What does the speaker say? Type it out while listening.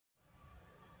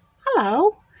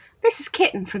Hello, this is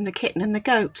Kitten from the Kitten and the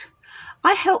Goat.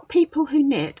 I help people who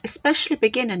knit, especially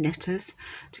beginner knitters,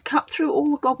 to cut through all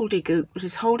the gobbledygook that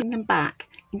is holding them back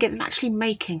and get them actually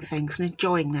making things and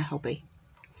enjoying their hobby.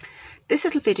 This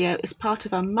little video is part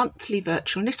of our monthly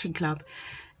virtual knitting club.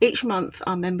 Each month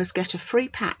our members get a free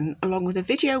pattern along with a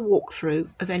video walkthrough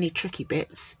of any tricky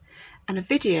bits and a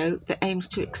video that aims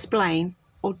to explain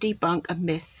or debunk a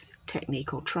myth,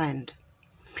 technique or trend.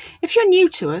 If you're new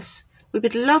to us, we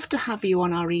would love to have you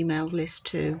on our email list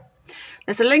too.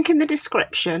 There's a link in the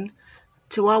description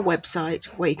to our website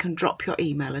where you can drop your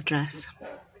email address.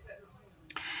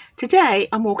 Today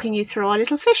I'm walking you through our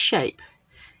little fish shape.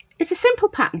 It's a simple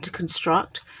pattern to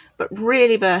construct but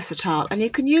really versatile, and you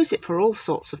can use it for all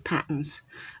sorts of patterns.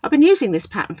 I've been using this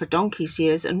pattern for donkey's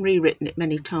years and rewritten it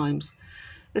many times.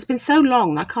 It's been so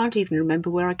long I can't even remember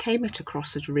where I came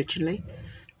across it originally,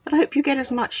 but I hope you get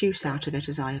as much use out of it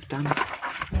as I have done.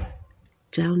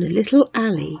 Down a little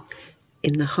alley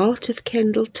in the heart of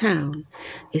Kendal town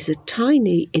is a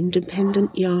tiny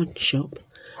independent yarn shop.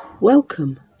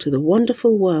 Welcome to the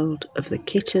wonderful world of the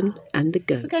Kitten and the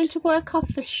Goat. We're going to work our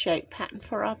fish shape pattern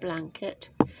for our blanket.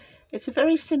 It's a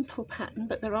very simple pattern,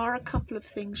 but there are a couple of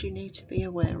things you need to be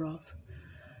aware of.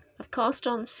 I've cast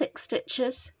on 6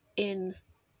 stitches in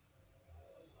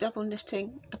double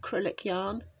knitting acrylic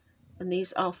yarn, and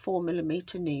these are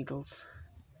 4mm needles.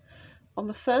 On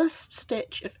the first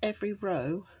stitch of every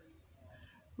row,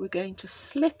 we're going to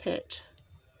slip it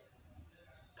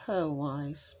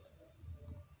purlwise,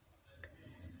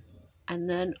 and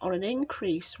then on an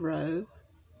increase row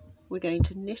we're going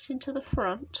to knit into the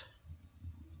front,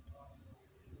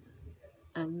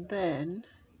 and then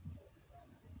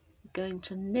we're going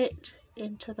to knit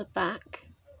into the back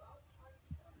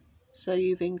so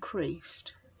you've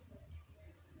increased.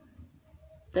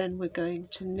 Then we're going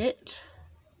to knit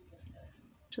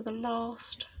to the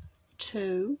last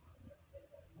 2.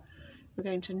 We're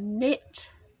going to knit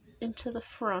into the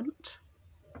front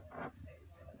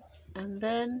and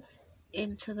then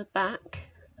into the back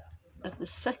of the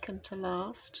second to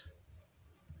last,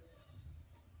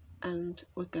 and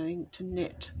we're going to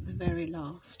knit the very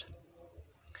last.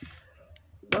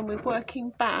 When we're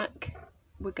working back,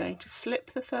 we're going to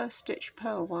slip the first stitch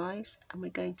purlwise and we're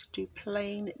going to do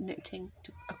plain knitting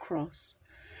across,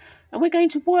 and we're going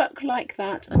to work like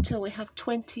that until we have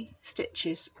 20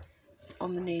 stitches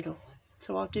on the needle.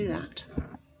 So I'll do that.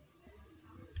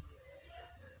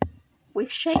 We've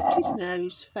shaped his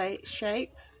nose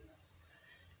shape.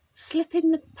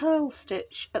 Slipping the purl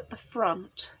stitch at the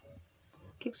front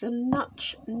gives a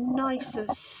much nicer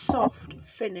soft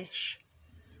finish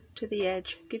to the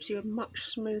edge, gives you a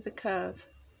much smoother curve.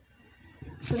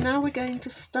 So now we're going to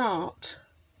start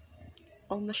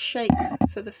on the shape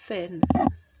for the fin.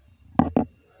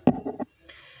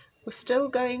 We're still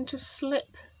going to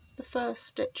slip the first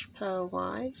stitch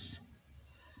purlwise.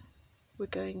 We're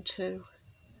going to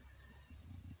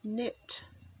knit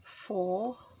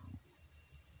 4,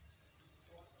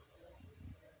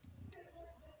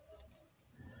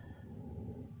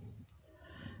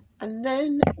 and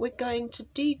then we're going to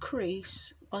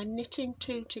decrease by knitting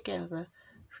 2 together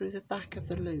through the back of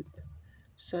the loop.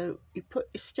 So you put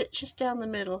your stitches down the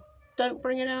middle, don't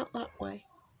bring it out that way,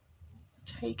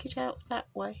 take it out that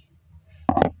way,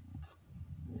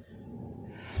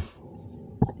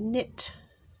 knit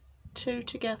 2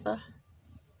 together,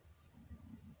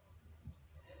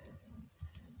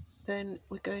 then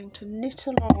we're going to knit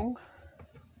along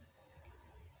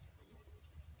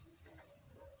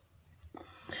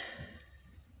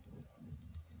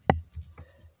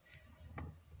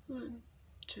one,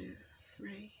 2,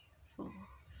 3, 4,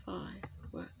 5,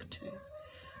 work 2.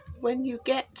 When you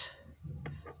get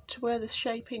to where the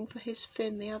shaping for his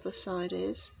fin the other side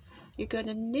is, you're going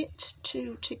to knit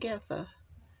 2 together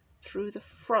through the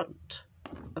front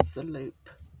of the loop.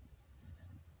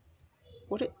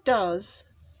 What it does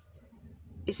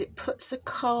is it puts the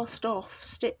cast off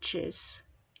stitches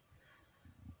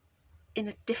in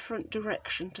a different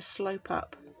direction to slope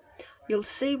up. You'll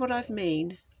see what I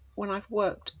mean when I've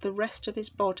worked the rest of his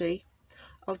body.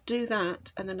 I'll do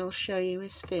that and then I'll show you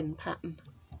his fin pattern.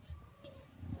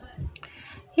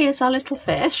 Here's our little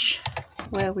fish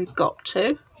where we've got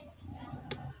to.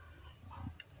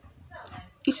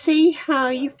 You see how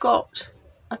you've got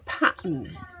a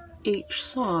pattern each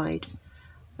side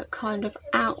that kind of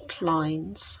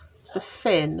outlines the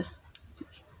fin.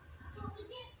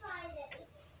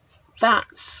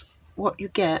 That's what you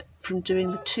get from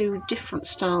doing the 2 different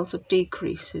styles of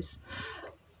decreases.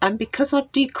 And because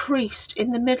I've decreased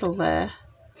in the middle there,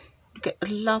 you get a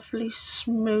lovely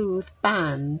smooth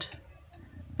band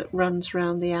that runs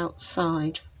round the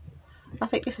outside. I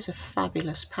think this is a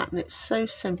fabulous pattern. It's so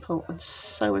simple and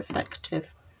so effective.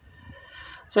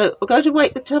 So we're going to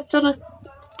wait. I've done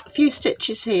a few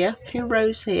stitches here, a few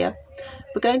rows here.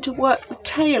 We're going to work the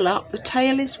tail up. The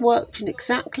tail is worked in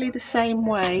exactly the same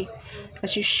way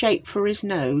as you shape for his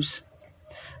nose.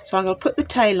 So I'm going to put the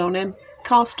tail on him,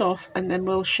 cast off, and then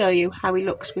we'll show you how he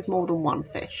looks with more than one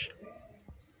fish.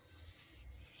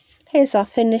 Here's our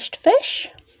finished fish.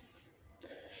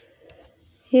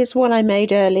 Here's one I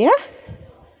made earlier.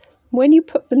 When you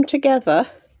put them together,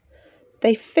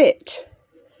 they fit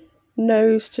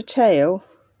nose to tail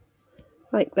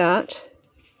like that,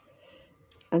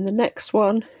 and the next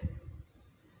one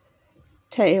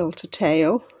tail to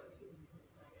tail,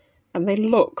 and it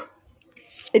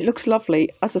looks lovely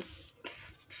as a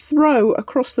throw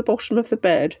across the bottom of the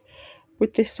bed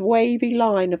with this wavy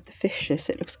line of the fishes.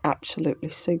 It looks absolutely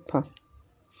super.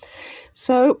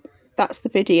 So that's the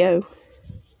video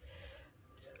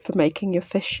for making your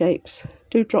fish shapes.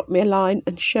 Do drop me a line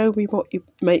and show me what you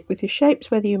make with your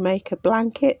shapes, whether you make a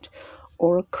blanket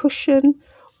or a cushion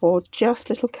or just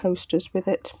little coasters with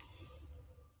it.